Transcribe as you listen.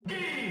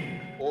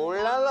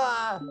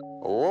la.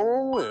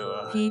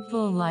 Oh,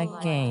 People like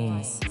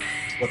games.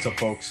 What's up,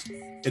 folks?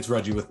 It's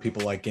Reggie with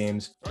People Like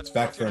Games. It's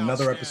back for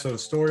another episode of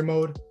Story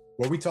Mode,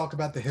 where we talk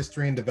about the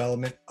history and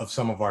development of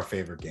some of our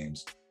favorite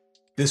games.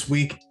 This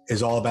week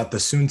is all about the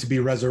soon-to-be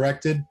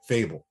resurrected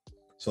Fable.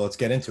 So let's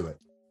get into it.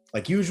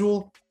 Like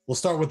usual, we'll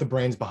start with the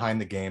brains behind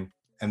the game,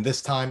 and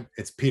this time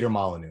it's Peter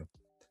Molyneux.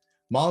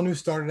 Molyneux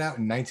started out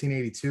in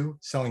 1982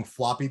 selling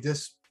floppy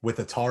disks with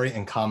Atari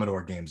and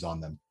Commodore games on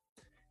them.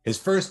 His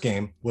first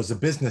game was a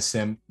business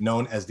sim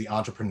known as The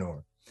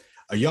Entrepreneur.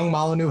 A young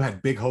Molyneux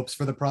had big hopes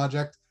for the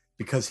project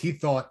because he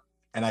thought,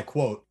 and I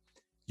quote,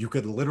 "You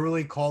could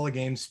literally call a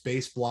game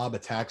Space Blob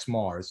Attacks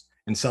Mars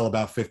and sell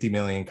about 50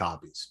 million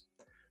copies."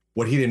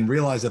 What he didn't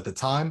realize at the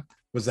time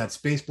was that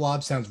Space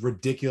Blob sounds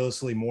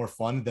ridiculously more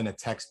fun than a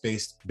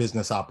text-based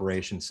business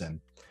operation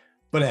sim.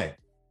 But hey,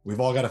 we've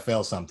all got to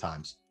fail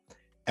sometimes.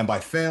 And by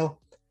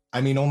fail,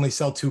 I mean only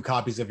sell 2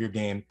 copies of your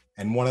game,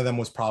 and one of them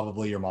was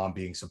probably your mom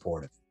being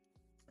supportive.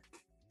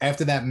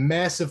 After that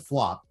massive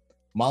flop,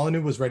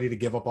 Molyneux was ready to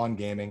give up on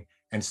gaming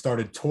and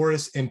started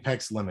Taurus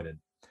Impex Limited.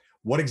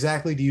 What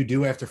exactly do you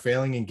do after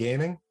failing in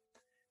gaming?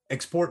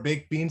 Export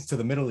baked beans to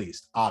the Middle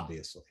East,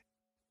 obviously.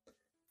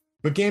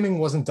 But gaming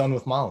wasn't done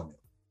with Molyneux.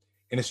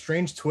 In a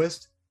strange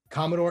twist,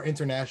 Commodore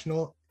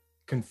International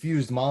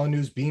confused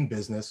Molyneux's bean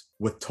business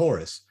with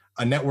Taurus,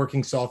 a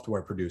networking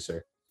software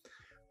producer.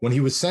 When he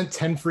was sent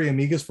 10 free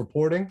Amigas for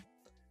porting,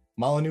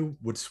 Molyneux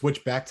would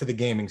switch back to the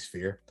gaming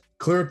sphere,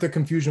 clear up the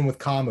confusion with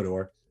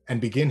Commodore, and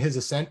begin his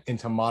ascent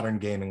into modern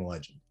gaming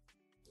legend.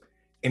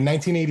 In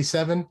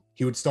 1987,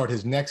 he would start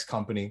his next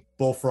company,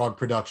 Bullfrog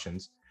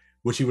Productions,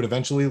 which he would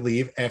eventually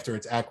leave after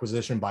its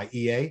acquisition by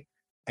EA.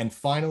 And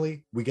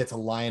finally, we get to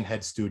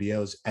Lionhead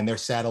Studios and their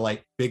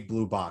satellite Big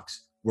Blue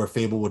Box, where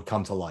Fable would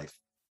come to life.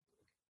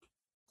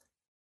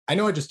 I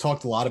know I just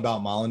talked a lot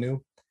about Molyneux,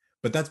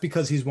 but that's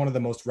because he's one of the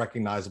most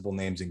recognizable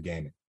names in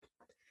gaming.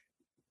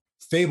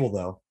 Fable,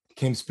 though,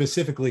 came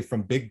specifically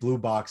from Big Blue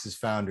Box's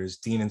founders,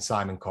 Dean and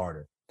Simon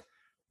Carter.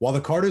 While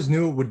the Carters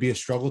knew it would be a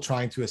struggle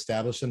trying to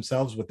establish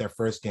themselves with their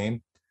first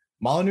game,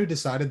 Molyneux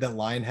decided that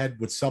Lionhead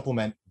would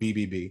supplement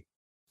BBB,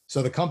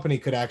 so the company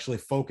could actually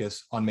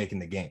focus on making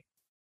the game.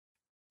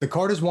 The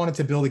Carters wanted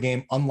to build a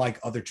game unlike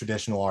other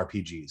traditional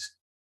RPGs.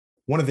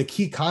 One of the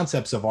key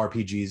concepts of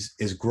RPGs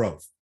is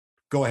growth.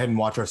 Go ahead and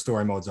watch our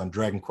story modes on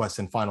Dragon Quest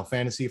and Final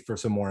Fantasy for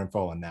some more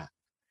info on that.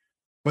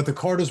 But the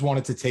Carters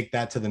wanted to take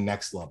that to the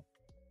next level.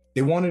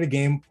 They wanted a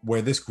game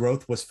where this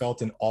growth was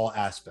felt in all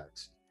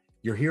aspects.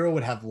 Your hero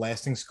would have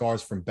lasting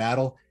scars from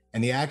battle,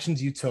 and the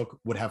actions you took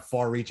would have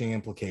far-reaching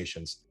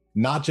implications,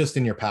 not just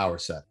in your power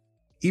set.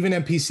 Even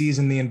NPCs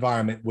in the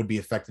environment would be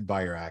affected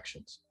by your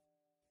actions.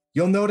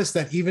 You'll notice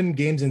that even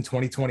games in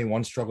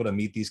 2021 struggle to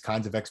meet these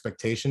kinds of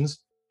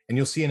expectations, and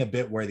you'll see in a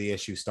bit where the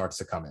issue starts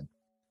to come in.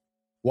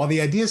 While the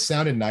idea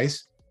sounded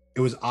nice,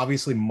 it was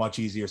obviously much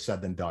easier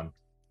said than done.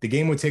 The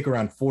game would take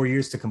around 4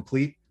 years to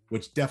complete,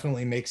 which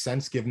definitely makes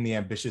sense given the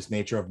ambitious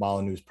nature of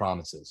Molyneux's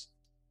promises.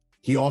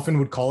 He often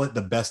would call it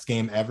the best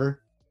game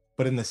ever,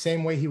 but in the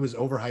same way he was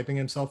overhyping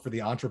himself for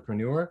The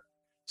Entrepreneur,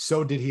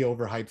 so did he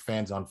overhype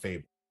fans on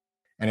Fable,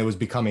 and it was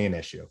becoming an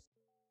issue.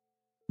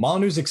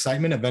 Molyneux's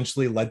excitement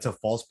eventually led to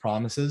false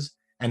promises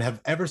and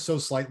have ever so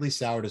slightly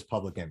soured his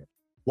public image.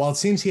 While it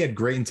seems he had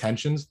great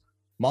intentions,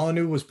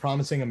 Molyneux was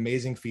promising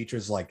amazing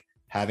features like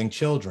having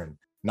children,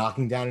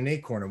 knocking down an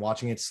acorn and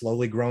watching it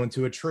slowly grow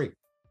into a tree,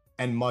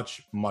 and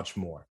much, much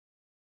more.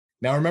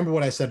 Now remember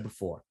what I said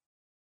before.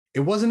 It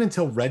wasn't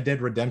until Red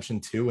Dead Redemption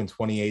 2 in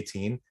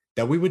 2018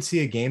 that we would see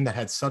a game that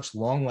had such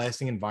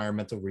long-lasting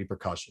environmental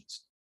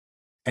repercussions.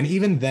 And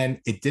even then,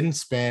 it didn't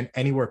span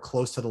anywhere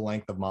close to the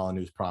length of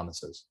Molyneux's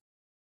promises.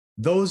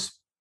 Those,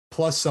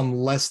 plus some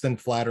less than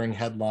flattering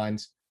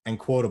headlines and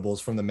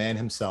quotables from the man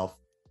himself,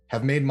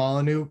 have made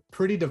Molyneux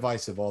pretty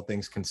divisive, all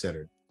things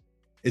considered.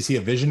 Is he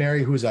a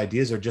visionary whose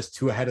ideas are just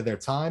too ahead of their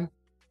time,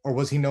 or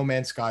was he No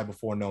Man's Sky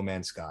before No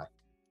Man's Sky?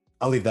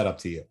 I'll leave that up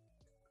to you.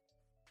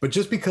 But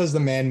just because the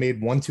man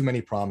made one too many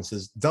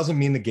promises doesn't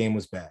mean the game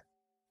was bad.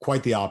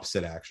 Quite the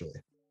opposite,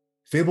 actually.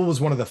 Fable was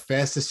one of the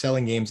fastest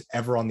selling games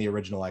ever on the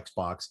original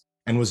Xbox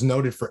and was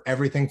noted for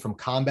everything from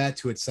combat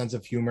to its sense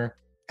of humor,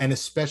 and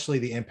especially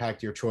the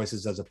impact your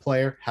choices as a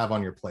player have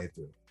on your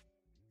playthrough.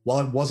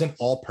 While it wasn't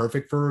all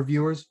perfect for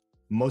reviewers,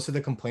 most of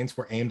the complaints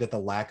were aimed at the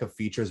lack of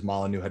features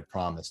Molyneux had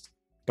promised.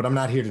 But I'm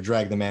not here to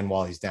drag the man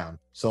while he's down,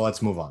 so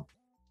let's move on.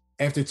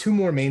 After 2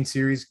 more main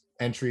series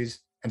entries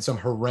and some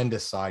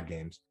horrendous side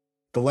games,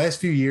 the last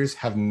few years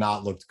have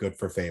not looked good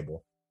for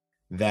Fable.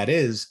 That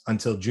is,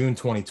 until June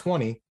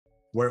 2020,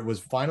 where it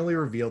was finally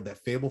revealed that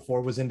Fable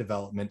 4 was in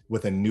development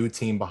with a new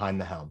team behind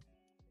the helm.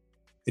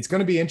 It's going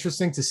to be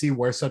interesting to see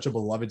where such a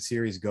beloved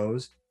series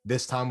goes,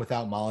 this time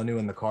without Molyneux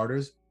and the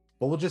Carters,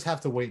 but we'll just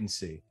have to wait and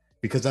see,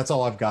 because that's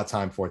all I've got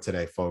time for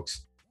today,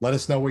 folks. Let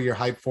us know what you're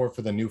hyped for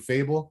the new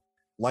Fable.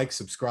 Like,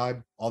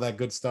 subscribe, all that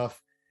good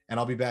stuff, and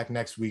I'll be back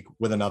next week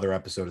with another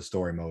episode of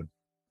Story Mode.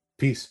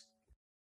 Peace.